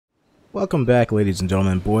Welcome back, ladies and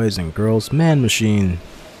gentlemen, boys and girls, man, machine,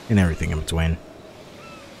 and everything in between,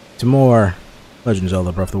 to more Legend of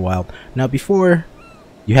Zelda Breath of the Wild. Now, before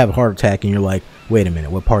you have a heart attack and you're like, wait a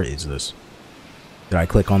minute, what part is this? Did I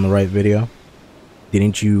click on the right video?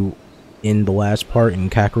 Didn't you end the last part in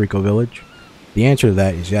Kakariko Village? The answer to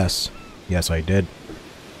that is yes. Yes, I did.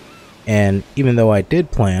 And even though I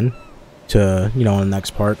did plan to, in the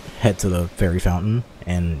next part, head to the fairy fountain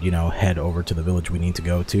and, head over to the village we need to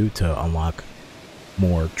go to unlock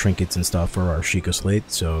more trinkets and stuff for our Sheikah slate,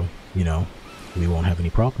 so, we won't have any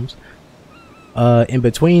problems. In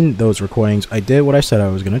between those recordings, I did what I said I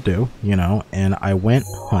was gonna do, and I went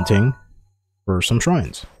hunting for some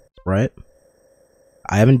shrines, right?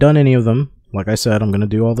 I haven't done any of them. Like I said, I'm gonna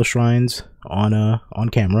do all the shrines on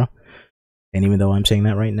camera. And even though I'm saying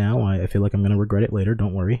that right now, I feel like I'm gonna regret it later,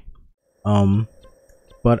 don't worry.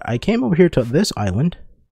 But I came over here to this island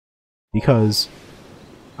because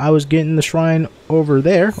I was getting the shrine over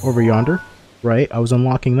there, over yonder, right? I was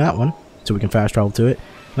unlocking that one so we can fast travel to it.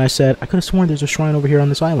 And I said, I could have sworn there's a shrine over here on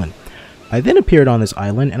this island. I then appeared on this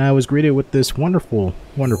island and I was greeted with this wonderful,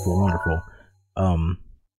 what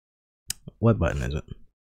button is it?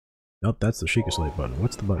 Nope, that's the Sheikah slate button.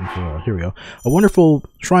 What's the button for, here we go. A wonderful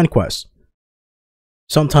shrine quest.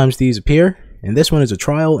 Sometimes these appear, and this one is a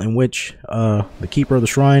trial in which the keeper of the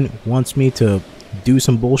shrine wants me to do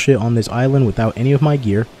some bullshit on this island without any of my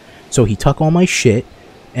gear, so he took all my shit,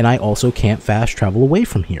 and I also can't fast travel away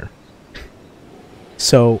from here.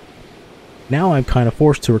 So now I'm kind of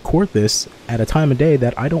forced to record this at a time of day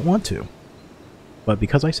that I don't want to. But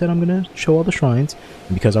because I said I'm going to show all the shrines,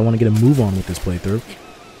 and because I want to get a move on with this playthrough,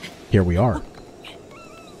 here we are.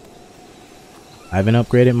 I haven't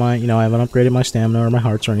upgraded my stamina or my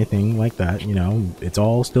hearts or anything like that, it's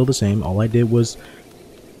all still the same. All I did was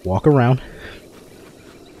walk around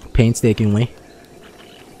painstakingly.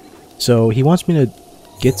 So he wants me to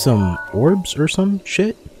get some orbs or some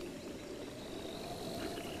shit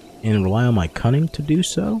and rely on my cunning to do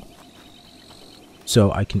so.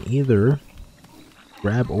 So I can either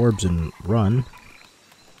grab orbs and run,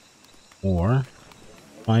 or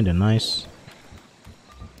find a nice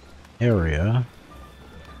area.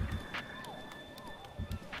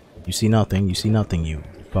 You see nothing, you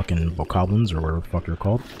fucking bokoblins, or whatever the fuck you're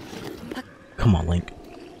called. Come on, Link.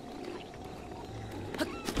 I'm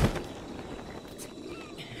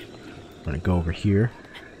gonna go over here.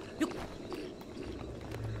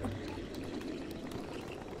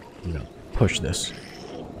 I'm gonna push this.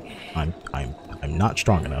 I'm not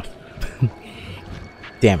strong enough.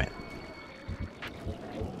 Damn it.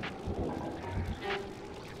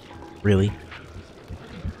 Really?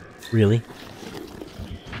 Really?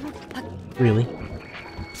 Really?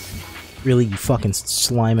 Really, you fucking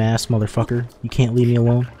slime-ass motherfucker? You can't leave me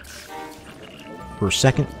alone? For a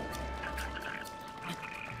second?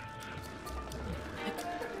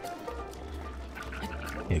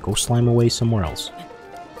 Yeah, go slime away somewhere else.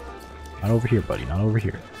 Not over here, buddy. Not over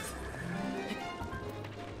here.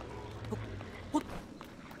 I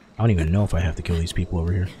don't even know if I have to kill these people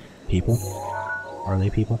over here. People? Are they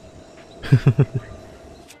people?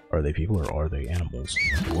 Are they people or are they animals?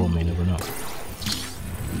 The world may never know.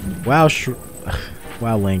 Wow,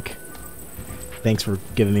 wow, Link. Thanks for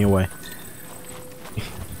giving me away.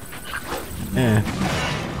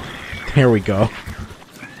 There we go.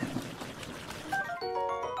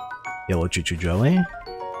 Yellow choo-choo jelly.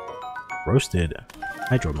 Roasted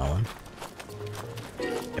hydromelon.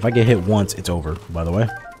 If I get hit once, it's over, by the way.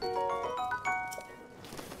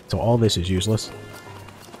 So all this is useless.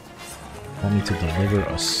 I need to deliver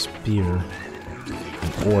a spear,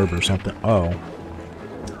 an orb or something. Oh.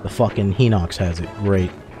 The fucking Hinox has it. Great.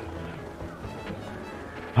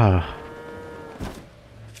 Ah.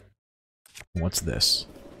 What's this?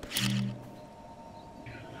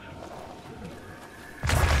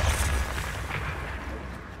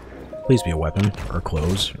 Please be a weapon, or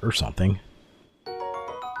clothes, or something.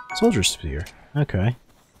 Soldier spear. Okay.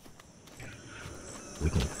 We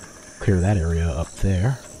can clear that area up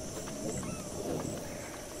there.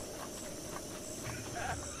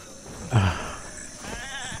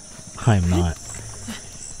 I'm not.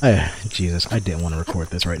 Jesus, I didn't want to record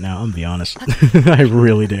this right now, I'm gonna be honest. I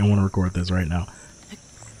really didn't want to record this right now.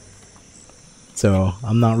 So,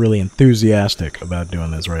 I'm not really enthusiastic about doing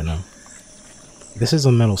this right now. This is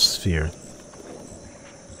a metal sphere.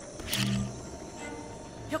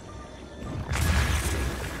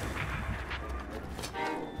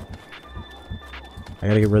 I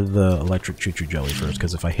gotta get rid of the electric choo-choo jelly first,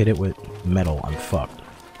 because if I hit it with metal, I'm fucked.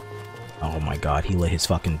 Oh my god, he lit his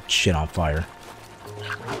fucking shit on fire.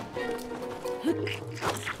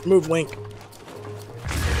 Move, Link.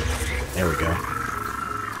 There we go.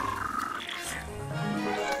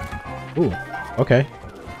 Ooh, okay.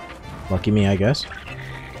 Lucky me, I guess.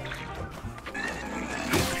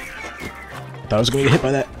 Thought I was going to get hit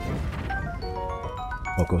by that.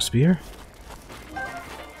 Loco Spear.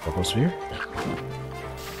 Loco Spear.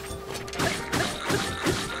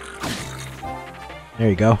 There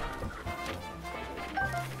you go.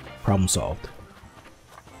 Problem solved.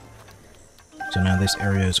 So now this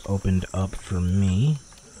area is opened up for me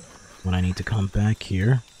when I need to come back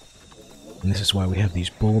here. And this is why we have these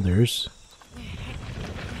boulders.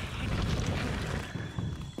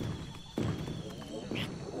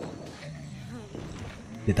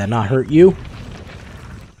 Did that not hurt you?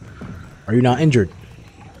 Are you not injured?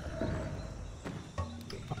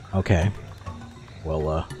 Okay.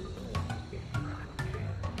 Well,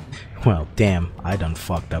 well, damn. I done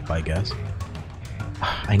fucked up, I guess.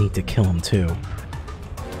 I need to kill him too.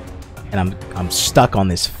 And I'm stuck on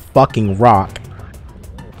this fucking rock.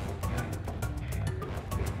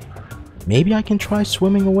 Maybe I can try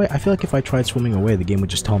swimming away? I feel like if I tried swimming away, the game would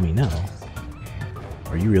just tell me no.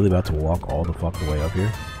 Are you really about to walk all the fuck the way up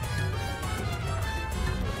here?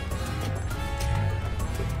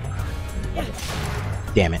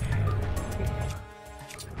 Damn it.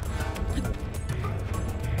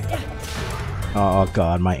 Oh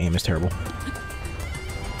god, my aim is terrible.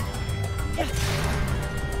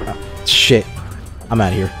 Shit. I'm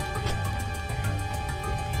out of here.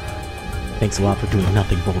 Thanks a lot for doing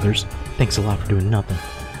nothing, boulders. Thanks a lot for doing nothing.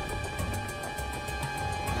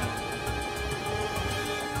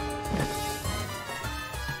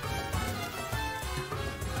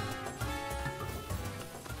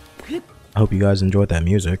 I hope you guys enjoyed that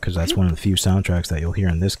music, because that's one of the few soundtracks that you'll hear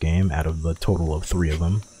in this game, out of the total of 3 of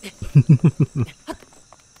them.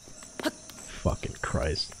 Fucking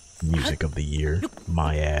Christ. Music of the year.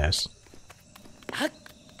 My ass.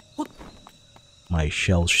 My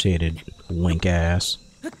shell-shaded Link ass.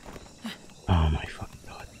 Oh my fucking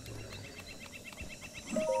god.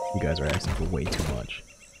 You guys are asking for way too much.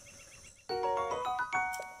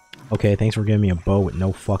 Okay, thanks for giving me a bow with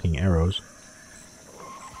no fucking arrows.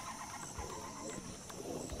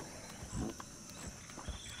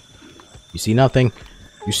 You see nothing.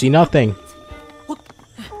 You see nothing.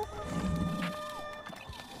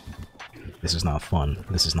 This is not fun.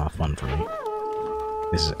 This is not fun for me.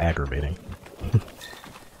 This is aggravating.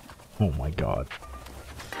 Oh my god.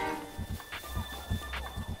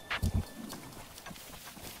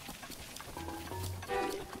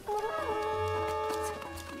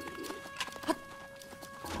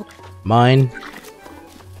 Mine.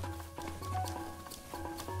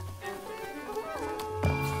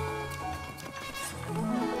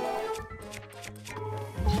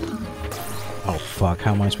 Oh fuck,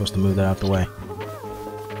 how am I supposed to move that out the way?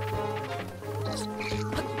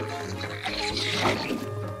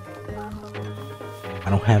 I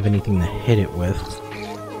don't have anything to hit it with.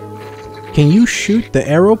 Can you shoot the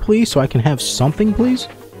arrow, please, so I can have something, please?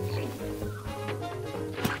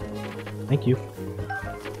 Thank you.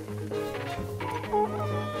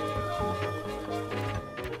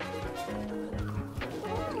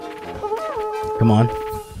 Come on.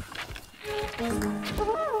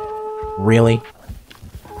 Really?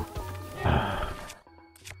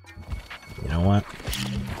 You know what?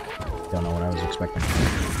 Don't know what I was expecting.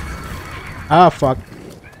 Ah, fuck.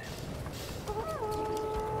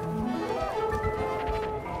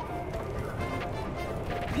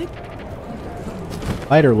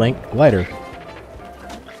 Lighter, Link. Lighter.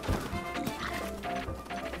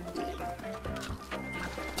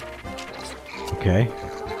 Okay.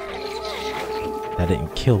 That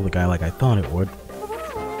didn't kill the guy like I thought it would.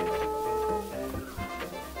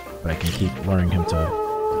 But I can keep luring him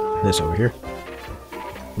to this over here.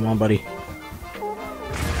 Come on, buddy.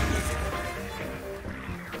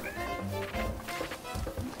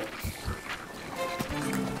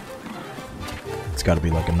 It's gotta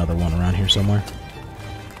be like another one around here somewhere.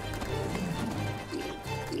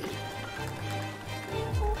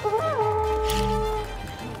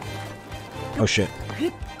 Oh shit.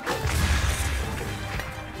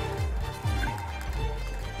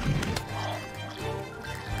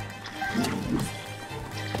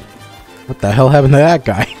 What the hell happened to that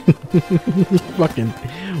guy? He fucking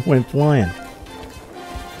went flying.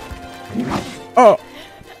 Oh!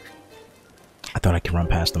 I thought I could run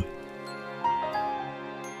past him.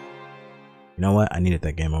 You know what? I needed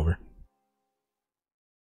that game over.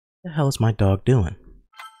 What the hell is my dog doing?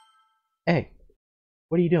 Hey,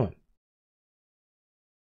 what are you doing?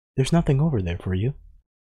 There's nothing over there for you.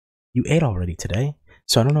 You ate already today,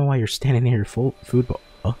 so I don't know why you're standing near your full food bowl.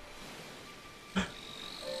 Oh.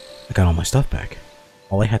 I got all my stuff back.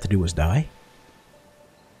 All I had to do was die?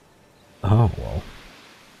 Oh, well.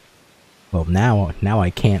 Well, now I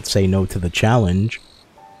can't say no to the challenge.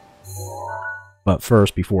 But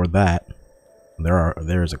first, before that,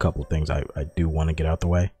 there's a couple of things I do want to get out the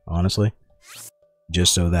way, honestly.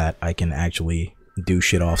 Just so that I can actually do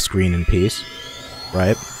shit off screen in peace.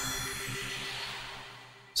 Right?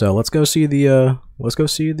 So let's go see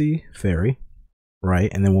the ferry.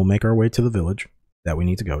 Right? And then we'll make our way to the village that we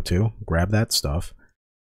need to go to. Grab that stuff.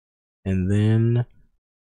 And then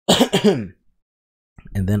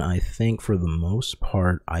and then I think for the most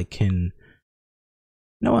part I can...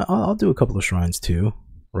 No, I'll do a couple of shrines too,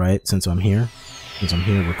 right? Since I'm here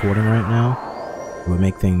recording right now, it would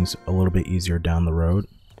make things a little bit easier down the road.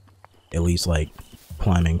 At least like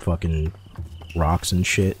climbing fucking rocks and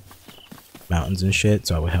shit, mountains and shit,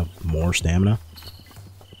 so I would have more stamina.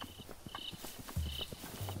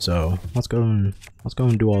 So let's go and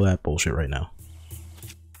do all that bullshit right now.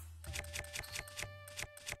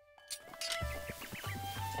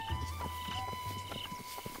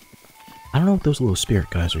 I don't know what those little spirit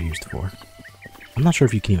guys are used for. I'm not sure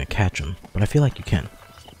if you can even catch them, but I feel like you can.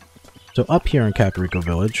 So up here in Kakariko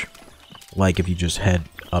Village, like if you just head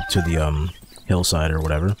up to the hillside or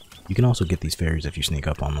whatever, you can also get these fairies if you sneak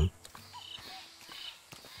up on them.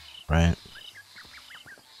 Right?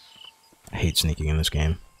 I hate sneaking in this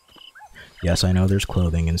game. Yes, I know there's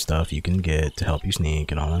clothing and stuff you can get to help you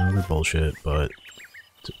sneak and all that other bullshit, but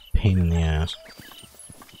it's a pain in the ass.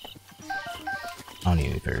 I don't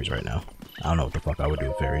need any fairies right now. I don't know what the fuck I would do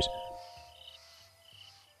with fairies.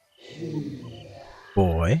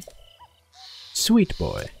 Boy. Sweet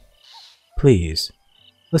boy. Please,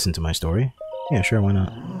 listen to my story. Yeah, sure, why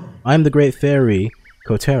not? I'm the great fairy,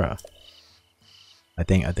 Kotera. I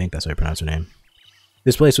think that's how you pronounce her name.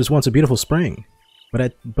 This place was once a beautiful spring.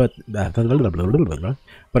 But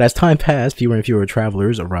as time passed, fewer and fewer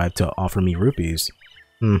travelers arrived to offer me rupees.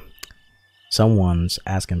 Someone's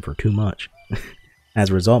asking for too much. As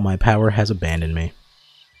a result, my power has abandoned me.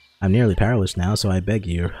 I'm nearly powerless now, so I beg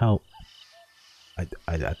your help.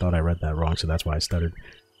 I thought I read that wrong, so that's why I stuttered.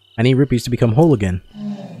 I need rupees to become whole again.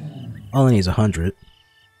 All I need is 100.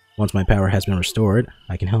 Once my power has been restored,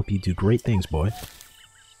 I can help you do great things, boy.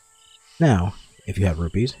 Now, if you have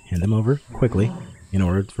rupees, hand them over, quickly. In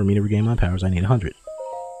order for me to regain my powers, I need 100.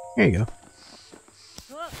 Here you go.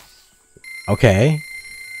 Okay.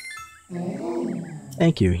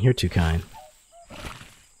 Thank you, you're too kind.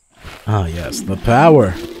 Ah, yes, the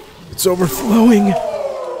power! It's overflowing!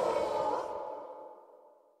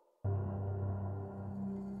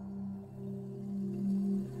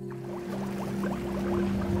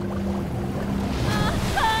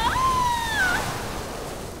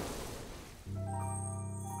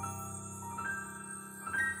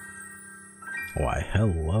 Why,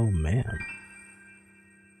 hello, ma'am.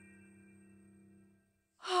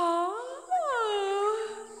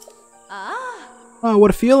 Oh, what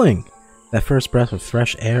a feeling! That first breath of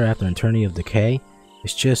fresh air after an eternity of decay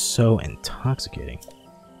is just so intoxicating.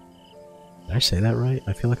 Did I say that right?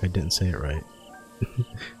 I feel like I didn't say it right.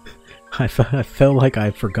 I felt like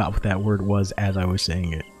I forgot what that word was as I was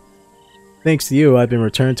saying it. Thanks to you, I've been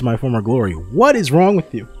returned to my former glory. What is wrong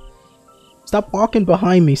with you? Stop walking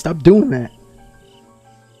behind me. Stop doing that.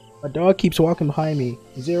 My dog keeps walking behind me.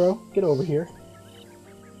 Zero, get over here.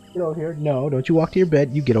 Get over here. No, don't you walk to your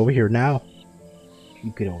bed. You get over here now.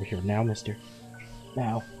 You get over here now, mister.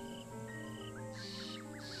 Now.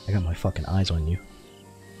 I got my fucking eyes on you.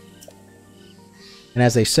 And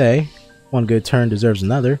as they say, one good turn deserves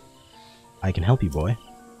another. I can help you, boy.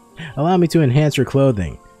 Allow me to enhance your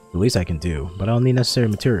clothing. The least I can do, but I'll need necessary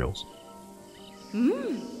materials.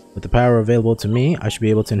 With the power available to me, I should be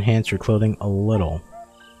able to enhance your clothing a little.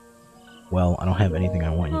 Well, I don't have anything I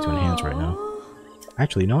want you to enhance right now.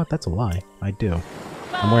 Actually, you know what? That's a lie. I do.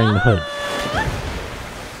 I'm wearing the hood.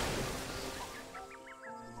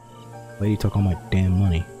 Lady took all my damn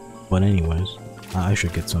money. But anyways, I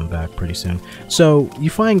should get some back pretty soon. So, you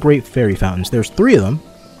find great fairy fountains. There's 3 of them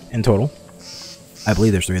in total. I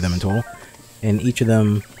believe there's 3 of them in total. And each of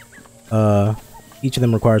them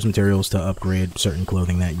requires materials to upgrade certain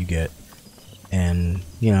clothing that you get. And,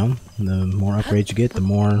 you know, the more upgrades you get, the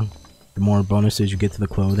more bonuses you get to the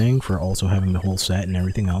clothing for also having the whole set and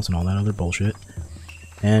everything else and all that other bullshit.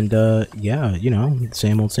 And, yeah, you know,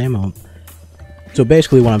 same old, same old. So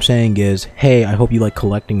basically what I'm saying is, hey, I hope you like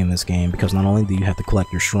collecting in this game, because not only do you have to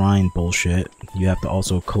collect your shrine bullshit, you have to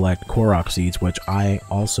also collect Korok seeds, which I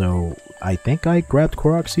think I grabbed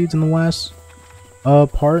Korok seeds in the last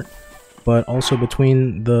part, but also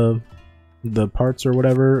between the parts or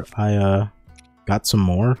whatever, I got some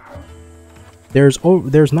more. there's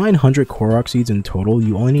 900 Korok seeds in total.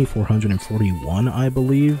 You only need 441, I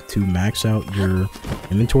believe, to max out your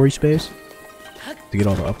inventory space to get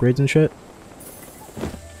all the upgrades and shit.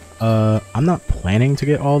 I'm not planning to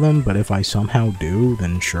get all of them, but if I somehow do,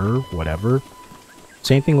 then sure, whatever.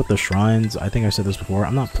 Same thing with the shrines. I think I said this before.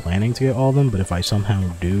 I'm not planning to get all of them, but if I somehow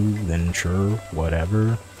do, then sure,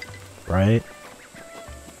 whatever. Right?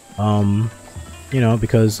 You know,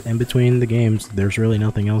 because in between the games, there's really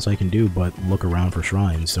nothing else I can do but look around for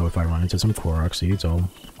shrines. So if I run into some Korok seeds, I'll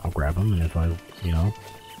grab them, and if I, you know,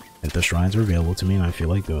 if the shrines are available to me and I feel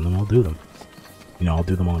like doing them, I'll do them. You know, I'll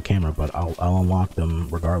do them on camera, but I'll unlock them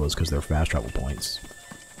regardless because they're fast travel points.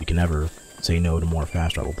 You can never say no to more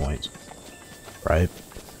fast travel points. Right?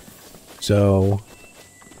 So,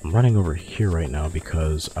 I'm running over here right now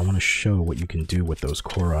because I want to show what you can do with those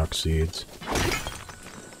Korok seeds.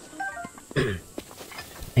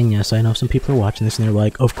 And yes, I know some people are watching this and they're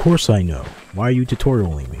like, of course I know. Why are you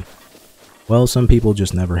tutorialing me? Well, some people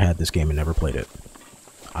just never had this game and never played it.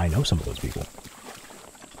 I know some of those people.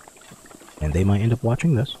 And they might end up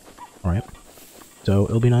watching this. Alright. So,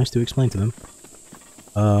 it'll be nice to explain to them.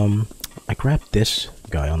 I grabbed this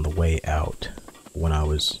guy on the way out when I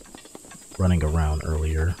was running around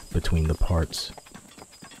earlier between the parts.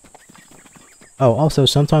 Oh, also,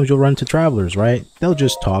 sometimes you'll run into travelers, right? They'll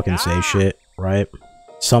just talk and say shit, right?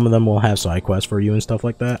 Some of them will have side quests for you and stuff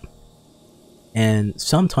like that. And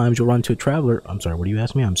sometimes you'll run into a traveler. I'm sorry, what do you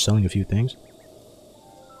ask me? I'm selling a few things.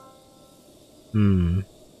 Fine,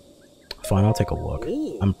 I'll take a look.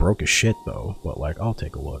 I'm broke as shit, though. But, like, I'll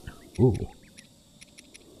take a look. Ooh.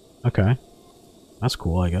 Okay. That's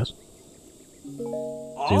cool, I guess.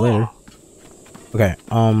 See you later. Okay,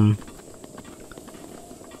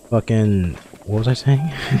 fucking... What was I saying?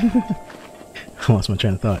 I lost my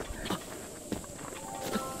train of thought.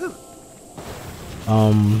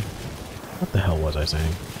 What the hell was I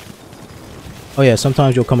saying? Oh yeah,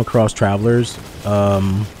 sometimes you'll come across travelers,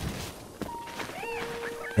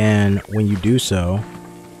 and when you do so,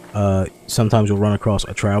 sometimes you'll run across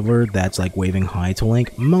a traveler that's like waving hi to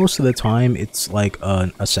Link. Most of the time, it's like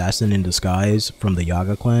an assassin in disguise from the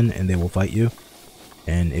Yaga clan, and they will fight you.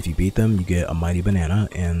 And if you beat them, you get a mighty banana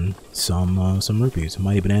and some rupees.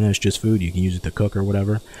 Mighty banana is just food. You can use it to cook or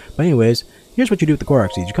whatever. But anyways, here's what you do with the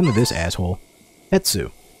Korok seeds. You come to this asshole.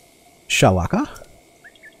 Hetsu. Shalaka?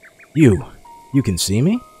 You can see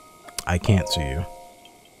me? I can't see you.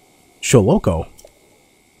 Sholoko.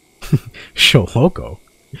 Sholoko?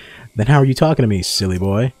 Then how are you talking to me, silly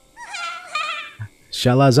boy?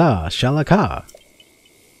 Shalaza. Shalaka.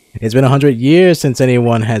 It's been 100 years since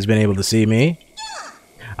anyone has been able to see me.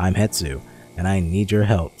 I'm Hetsu, and I need your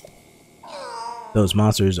help. Those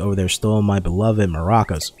monsters over there stole my beloved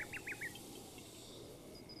maracas.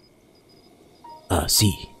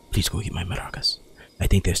 See, please go get my maracas. I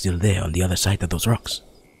think they're still there on the other side of those rocks.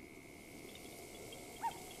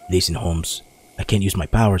 Listen, Holmes, I can't use my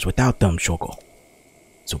powers without them, Shoko.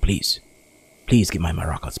 So please get my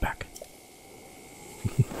maracas back.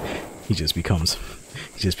 He just becomes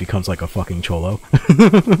like a fucking cholo.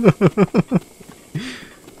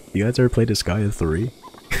 You guys ever played Disgaea 3?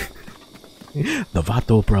 The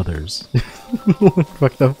Vato brothers.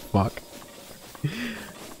 What the fuck?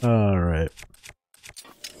 Alright.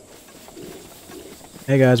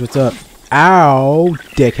 Hey guys, what's up? Ow,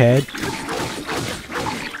 dickhead.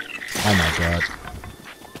 Oh my god.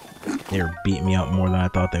 They're beating me up more than I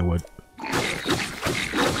thought they would.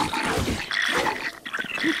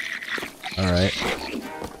 Alright.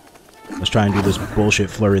 Let's try and do this bullshit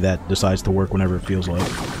flurry that decides to work whenever it feels like.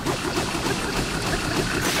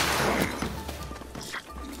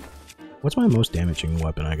 What's my most damaging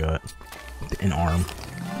weapon I got? An arm.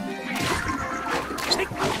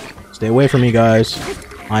 Stay away from me, guys.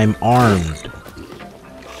 I'm armed.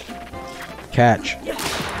 Catch.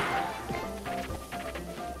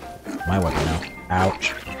 My weapon now.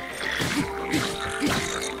 Ouch.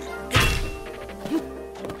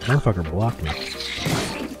 Motherfucker blocked me.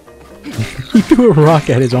 He threw a rock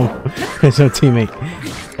at his own teammate.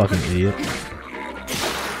 Fucking idiot.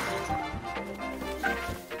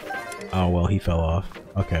 Oh well, he fell off.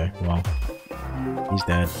 Okay, well, he's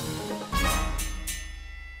dead.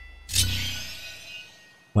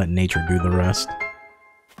 Let nature do the rest.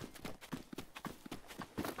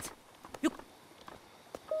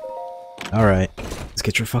 Alright, let's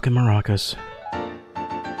get your fucking maracas.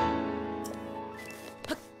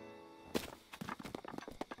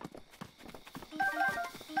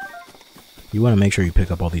 You want to make sure you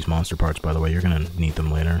pick up all these monster parts, by the way. You're going to need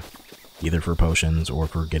them later. Either for potions or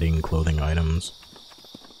for getting clothing items.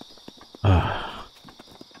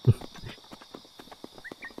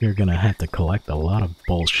 you're gonna have to collect a lot of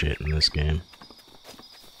bullshit in this game.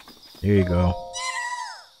 Here you go.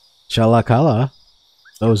 Shalakala.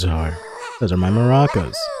 Those are my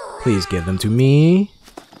maracas. Please give them to me.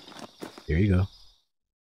 Here you go.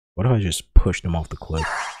 What if I just pushed them off the cliff?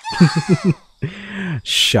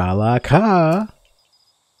 Shalaka.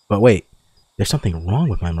 But wait, there's something wrong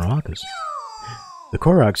with my maracas. The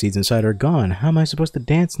Korok seeds inside are gone. How am I supposed to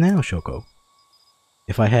dance now, Shoko?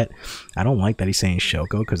 If I had... I don't like that he's saying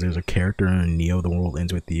Shoko, because there's a character in Neo, The World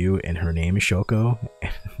Ends With You, and her name is Shoko.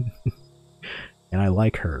 And I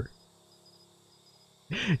like her.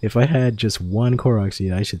 If I had just one Korok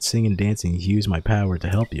seed, I should sing and dance and use my power to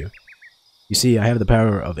help you. You see, I have the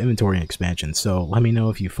power of inventory and expansion, so let me know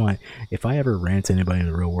if you find... If I ever ran to anybody in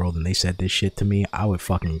the real world and they said this shit to me, I would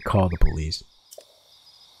fucking call the police.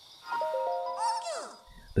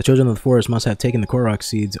 The children of the forest must have taken the Korok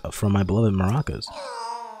seeds from my beloved maracas.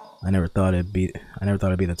 I never thought it'd be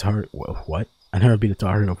the target. What? I never be the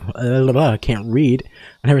target of. I can't read.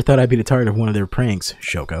 I never thought I'd be the target of one of their pranks,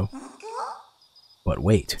 Shoko. But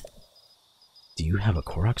wait, do you have a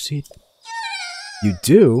Korok seed? You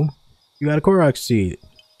do? You got a Korok seed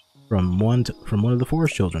from one of the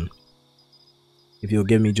forest children. If you'll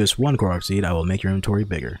give me just one Korok seed, I will make your inventory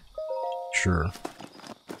bigger. Sure.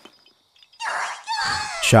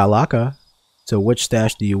 Shalaka. So which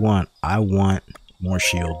stash do you want? I want more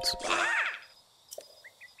shields.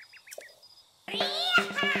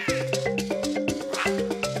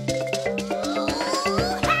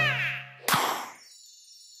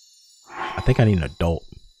 I think I need an adult.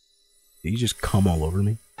 Did you just come all over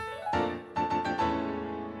me?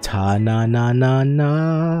 Ta na na na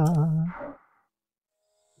na.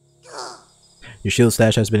 Your shield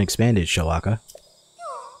stash has been expanded, Shalaka.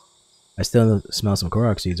 I still smell some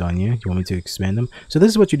Korok seeds on you. Do you want me to expand them? So this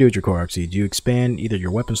is what you do with your Korok seeds. You expand either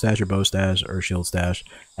your weapon stash, or bow stash, or shield stash.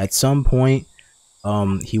 At some point,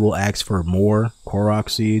 he will ask for more Korok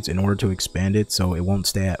seeds in order to expand it, so it won't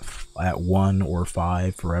stay at 1 or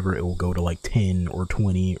 5 forever. It will go to like 10 or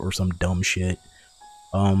 20 or some dumb shit.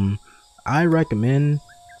 I recommend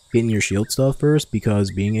getting your shield stuff first,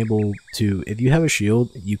 because being able to, if you have a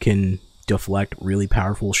shield, you can deflect really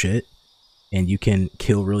powerful shit, and you can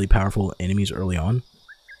kill really powerful enemies early on.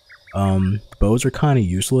 Bows are kind of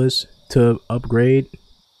useless to upgrade,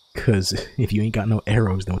 because if you ain't got no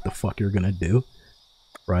arrows, then what the fuck you're gonna do?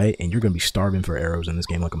 Right? And you're gonna be starving for arrows in this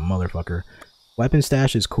game like a motherfucker. Weapon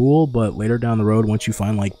stash is cool, but later down the road, once you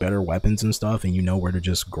find like better weapons and stuff, and you know where to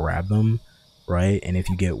just grab them, right? And if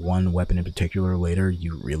you get one weapon in particular later,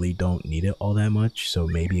 you really don't need it all that much, so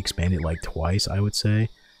maybe expand it like twice, I would say.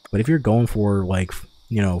 But if you're going for like,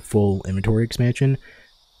 you know, full inventory expansion,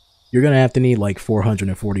 you're gonna have to need like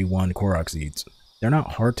 441 Korok seeds. They're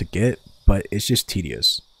not hard to get, but it's just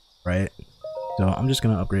tedious, right? So I'm just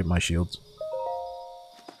gonna upgrade my shields.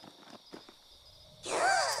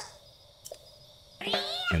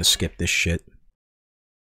 I'm gonna skip this shit.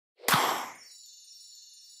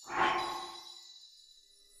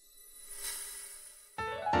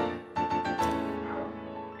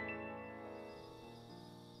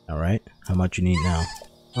 Alright, how much you need now?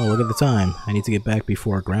 Oh, look at the time. I need to get back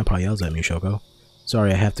before Grandpa yells at me, Shoko.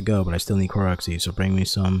 Sorry, I have to go, but I still need Korok seeds, so bring me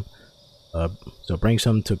some... bring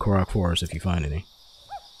some to Korok Forest if you find any.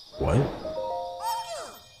 What?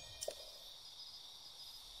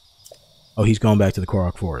 Oh, he's going back to the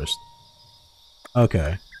Korok Forest.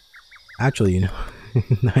 Okay. Actually, you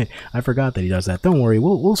know, I forgot that he does that. Don't worry,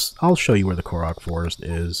 I'll show you where the Korok Forest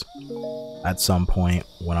is at some point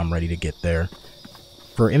when I'm ready to get there.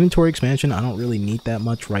 For inventory expansion, I don't really need that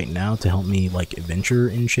much right now to help me like adventure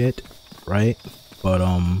and shit, right? But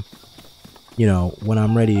you know, when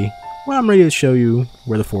I'm ready to show you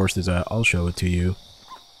where the forest is at, I'll show it to you,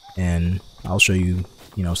 and I'll show you,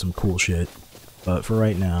 you know, some cool shit. But for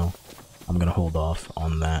right now, I'm gonna hold off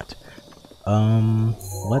on that.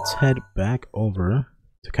 Let's head back over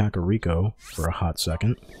to Kakariko for a hot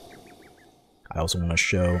second. I also want to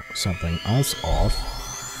show something else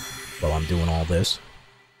off while I'm doing all this.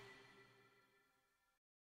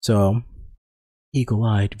 So,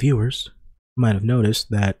 eagle-eyed viewers might have noticed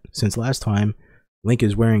that since last time, Link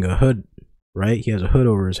is wearing a hood, right? He has a hood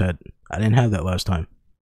over his head. I didn't have that last time.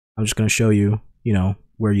 I'm just going to show you, you know,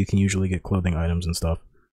 where you can usually get clothing items and stuff.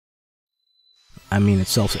 I mean, it's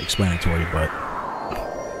self-explanatory,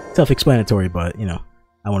 but, you know,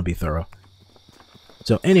 I want to be thorough.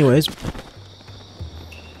 So, anyways,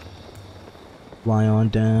 fly on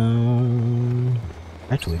down.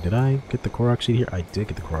 Actually, did I get the Korok seed here? I did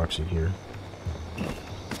get the Korok seed here. And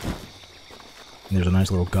there's a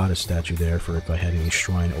nice little goddess statue there for if I had any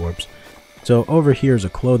shrine orbs. So over here is a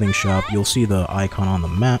clothing shop. You'll see the icon on the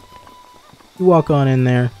map. You walk on in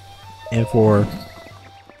there, and for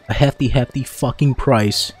a hefty fucking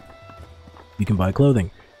price, you can buy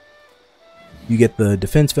clothing. You get the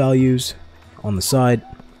defense values on the side.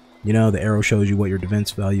 You know, the arrow shows you what your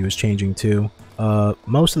defense value is changing to.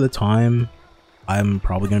 Most of the time, I'm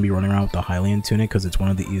probably going to be running around with the Hylian tunic because it's one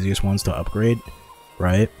of the easiest ones to upgrade,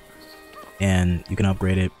 right? And you can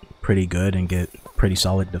upgrade it pretty good and get pretty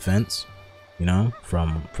solid defense, you know,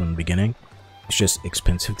 from the beginning. It's just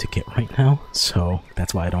expensive to get right now, so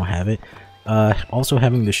that's why I don't have it. Also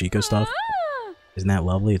having the Sheikah stuff, isn't that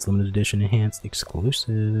lovely? It's limited edition, enhanced,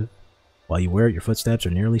 exclusive. While you wear it, your footsteps are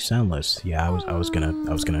nearly soundless. Yeah, I was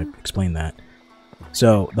gonna explain that.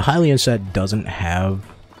 So the Hylian set doesn't have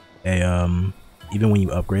a even when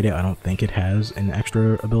you upgrade it, I don't think it has an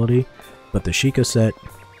extra ability, but the Sheikah set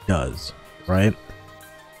does, right?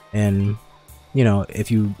 And you know, if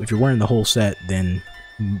you're wearing the whole set, then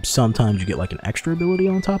sometimes you get like an extra ability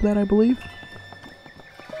on top of that, I believe.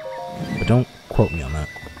 But don't quote me on that.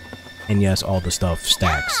 And yes, all the stuff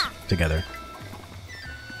stacks together.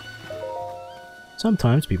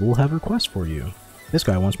 Sometimes people will have requests for you. This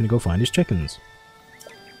guy wants me to go find his chickens.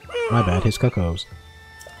 My bad, his cuckoos.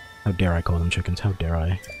 How dare I call them chickens? How dare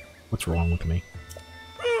I? What's wrong with me?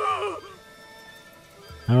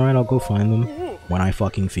 Alright, I'll go find them when I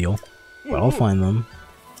fucking feel. But I'll find them.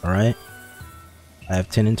 Alright? I have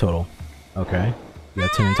 10 in total. Okay. You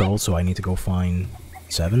have 10 in total, so I need to go find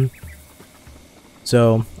 7.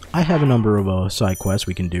 So, I have a number of side quests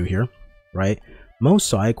we can do here, right? Most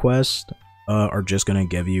side quests are just gonna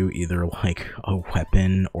give you either like a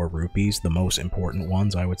weapon or rupees. The most important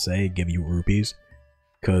ones, I would say, give you rupees,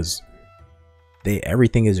 because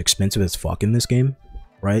everything is expensive as fuck in this game,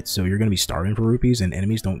 right? So you're gonna be starving for rupees, and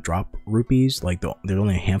enemies don't drop rupees. Like there's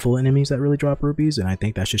only a handful of enemies that really drop rupees, and I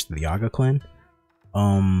think that's just the Yaga clan.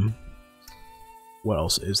 What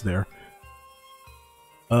else is there?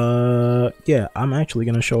 Yeah, I'm actually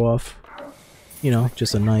gonna show off, you know,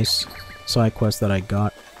 just a nice side quest that I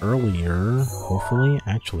got earlier, hopefully.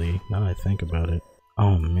 Actually, now that I think about it,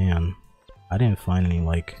 oh man, I didn't find any,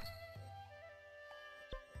 like,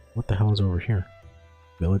 what the hell is over here?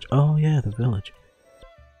 Village? Oh yeah, the village.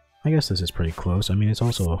 I guess this is pretty close. I mean, it's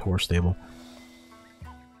also a horse stable.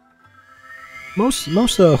 Most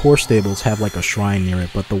horse stables have like a shrine near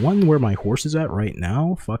it, but the one where my horse is at right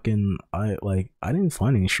now, fucking, I didn't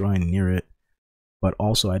find any shrine near it. But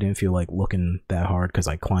also, I didn't feel like looking that hard because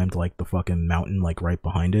I climbed like the fucking mountain like right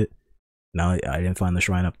behind it. Now I didn't find the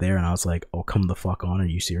shrine up there, and I was like, "Oh, come the fuck on! Are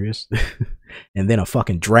you serious?" And then a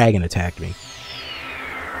fucking dragon attacked me.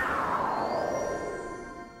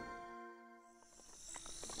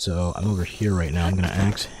 So I'm over here right now. I'm gonna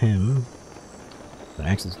ask him. I'm gonna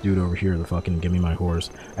ask this dude over here to fucking give me my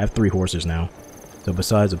horse. I have 3 horses now. So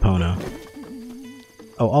besides Epona.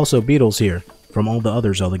 Oh, also Beetle's here. From all the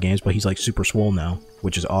other Zelda games, but he's like super swole now,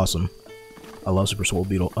 which is awesome. I love super swole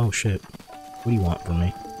Beetle. Oh shit. What do you want from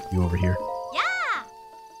me? You over here? Yeah!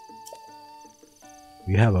 If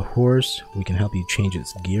you have a horse, we can help you change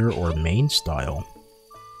its gear or main style.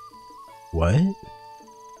 What?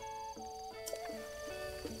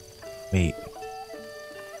 Wait.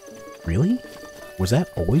 Really? Was that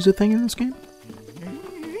always a thing in this game?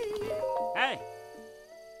 Hey!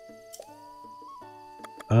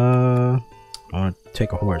 I want to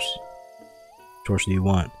take a horse. Which horse do you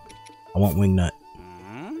want? I want Wingnut.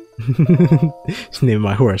 It's the name of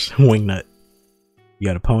my horse, Wingnut. You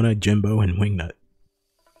got Epona, Jimbo, and Wingnut.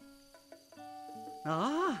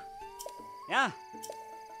 Yeah.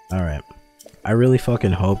 Alright. I really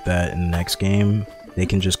fucking hope that in the next game, they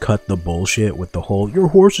can just cut the bullshit with the whole, your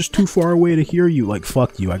horse is too far away to hear you. Like,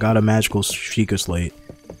 fuck you. I got a magical Sheikah slate.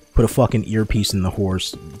 Put a fucking earpiece in the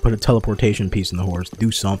horse. Put a teleportation piece in the horse.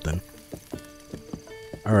 Do something.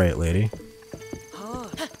 Alright, lady.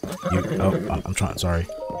 Oh, I'm trying, sorry.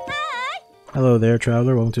 Hi. Hello there,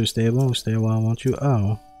 traveler. Welcome to the stable. Stay a while, won't you?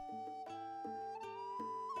 Oh.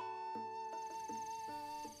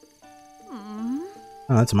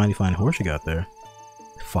 Oh, that's a mighty fine horse you got there.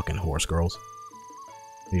 Fucking horse girls.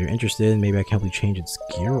 If you're interested, maybe I can help you change its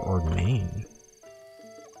gear or mane.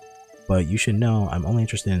 But you should know, I'm only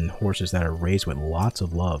interested in horses that are raised with lots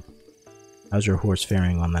of love. How's your horse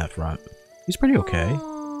faring on that front? He's pretty okay.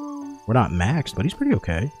 We're not maxed, but he's pretty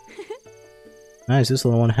okay. Nice, this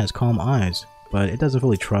little one has calm eyes, but it doesn't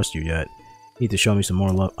really trust you yet. You need to show me some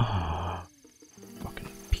more love. Oh, fucking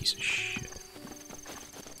piece of shit.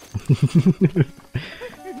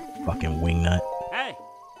 Fucking Wingnut. Hey.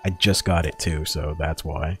 I just got it too, so that's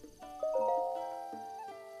why.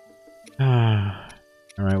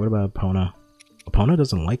 Alright, what about Epona? Epona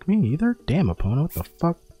doesn't like me either? Damn, Epona, what the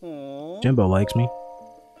fuck? Jimbo likes me.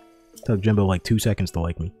 Took Jimbo like 2 seconds to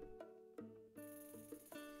like me.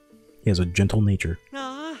 He has a gentle nature.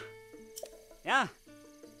 Yeah.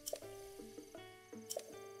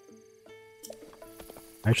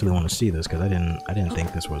 I actually want to see this because I didn't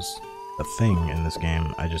think this was a thing in this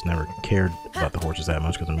game. I just never cared about the horses that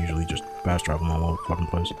much because I'm usually just fast traveling all over the fucking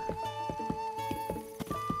place.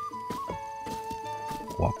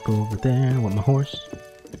 Walk over there with my horse.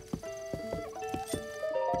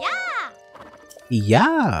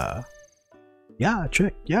 Yeah! Yeah,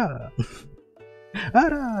 trick, yeah! Ah,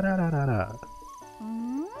 da, da, da, da, da.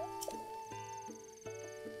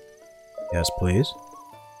 Yes, please.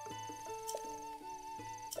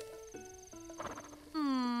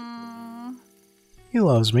 He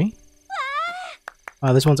loves me.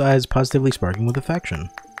 This one's eyes positively sparkling with affection.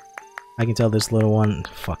 I can tell this little one...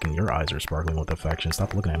 Fucking your eyes are sparkling with affection.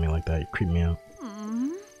 Stop looking at me like that. You creep me out.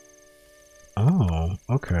 Oh,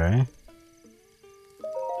 okay.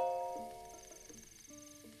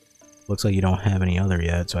 Looks like you don't have any other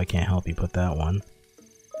yet, so I can't help you put that one.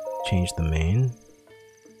 Change the main.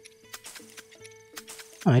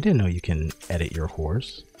 Oh, I didn't know you can edit your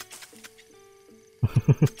horse.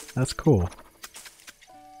 That's cool.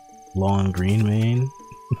 Long green mane,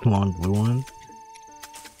 long blue one.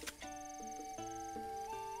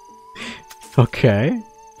 Okay.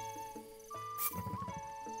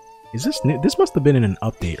 Is this new? This must have been in an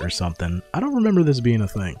update or something. I don't remember this being a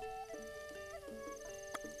thing.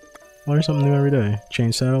 Learn something new every day.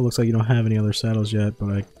 Change saddle. Looks like you don't have any other saddles yet,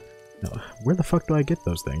 but where the fuck do I get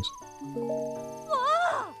those things?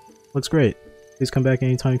 Looks great. Please come back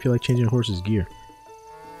anytime you feel like changing a horse's gear.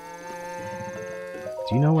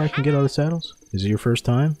 Do you know where I can get other saddles? Is it your first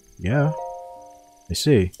time? Yeah. I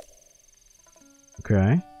see.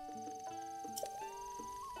 Okay.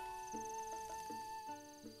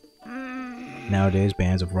 Nowadays,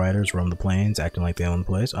 bands of riders roam the plains, acting like they own the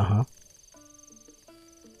place. Uh-huh.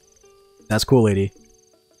 That's cool, lady.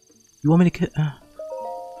 You want me to get...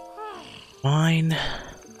 Fine.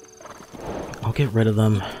 I'll get rid of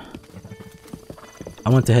them. I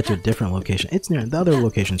want to head to a different location. It's near... The other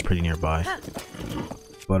location's pretty nearby.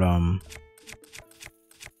 But,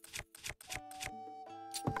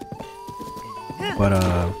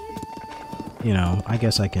 you know, I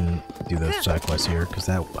guess I can do the side quest here, because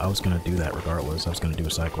I was gonna do that regardless. I was gonna do a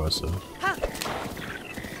side quest, so...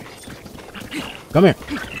 Come here!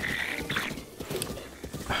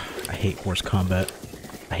 I hate horse combat.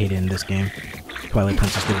 I hate it in this game. Twilight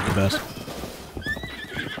Princess did it the best.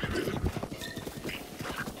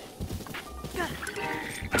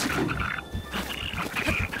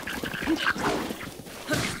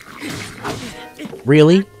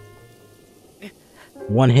 Really?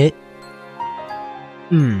 One hit?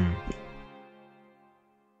 I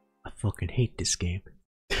fucking hate this game.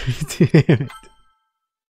 Damn it.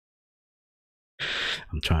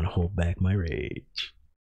 I'm trying to hold back my rage.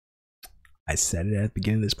 I said it at the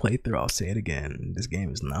beginning of this playthrough, I'll say it again. This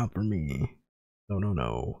game is not for me. No, no,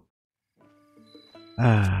 no.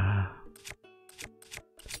 I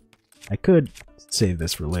could save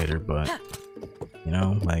this for later, but, you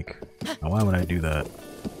know, like, why would I do that?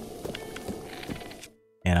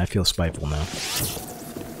 And I feel spiteful now.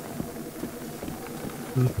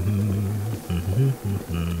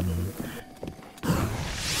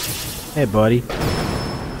 Hey, buddy.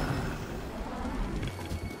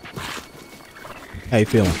 How you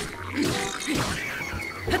feeling?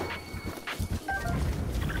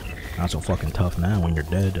 Not so fucking tough now when you're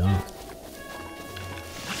dead, huh?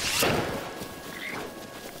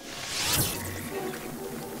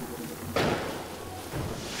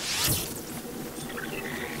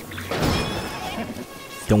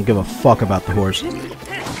 Don't give a fuck about the horse.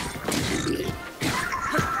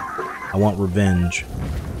 I want revenge.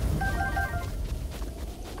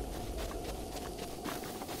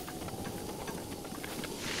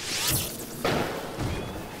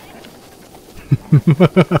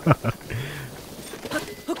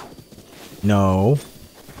 No.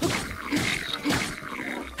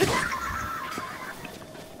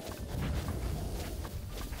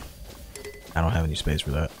 I don't have any space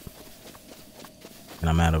for that. And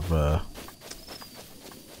I'm out of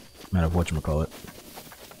whatchamacallit.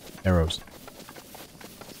 Arrows.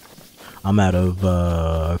 I'm out of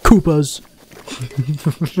Koopas.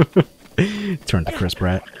 Turn to Chris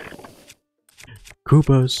Pratt.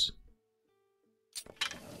 Koopas.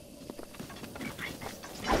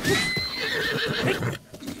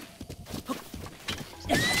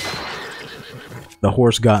 The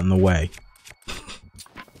horse got in the way.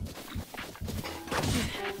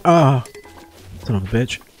 Ah, son of a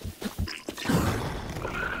bitch.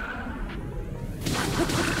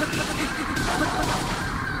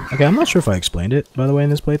 Okay, I'm not sure if I explained it, by the way, in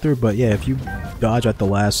this playthrough, but yeah, if you dodge at the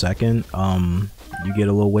last second, you get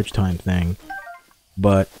a little witch time thing.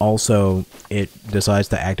 But also, it decides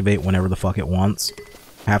to activate whenever the fuck it wants,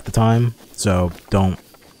 half the time, so don't,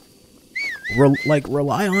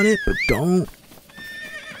 rely on it, but don't.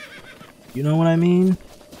 You know what I mean?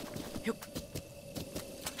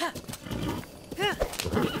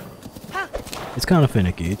 It's kind of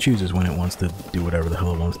finicky. It chooses when it wants to do whatever the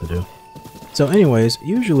hell it wants to do. So anyways,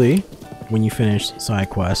 usually, when you finish side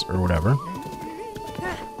quests or whatever,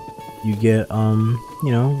 you get,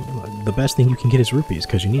 you know, the best thing you can get is rupees,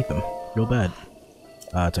 because you need them real bad.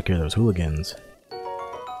 Took care of those hooligans.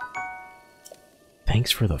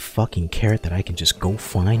 Thanks for the fucking carrot that I can just go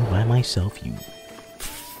find by myself, you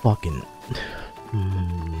fucking...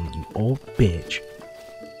 you old bitch.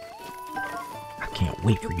 I can't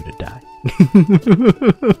wait for you to die.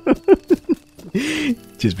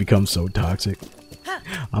 Just becomes so toxic.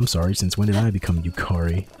 I'm sorry, since when did I become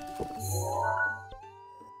Yukari?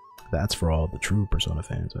 That's for all the true Persona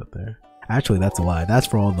fans out there. Actually, that's a lie. That's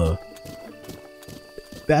for all the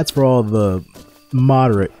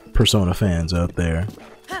moderate Persona fans out there.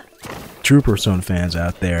 True Persona fans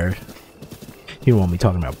out there. You don't want me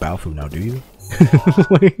talking about Baofu now, do you?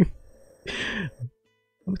 Like,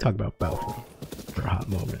 let me talk about Baofu for a hot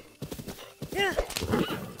moment.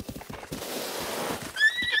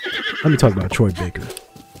 Let me talk about Troy Baker.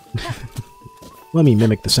 Let me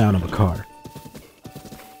mimic the sound of a car.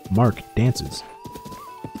 Mark dances.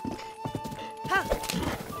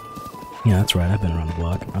 Yeah, that's right, I've been around the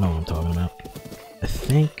block. I know what I'm talking about. I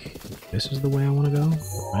think this is the way I want to go,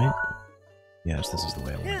 right? Yes, this is the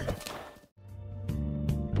way I want to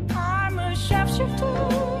go. I'm a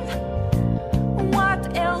chef.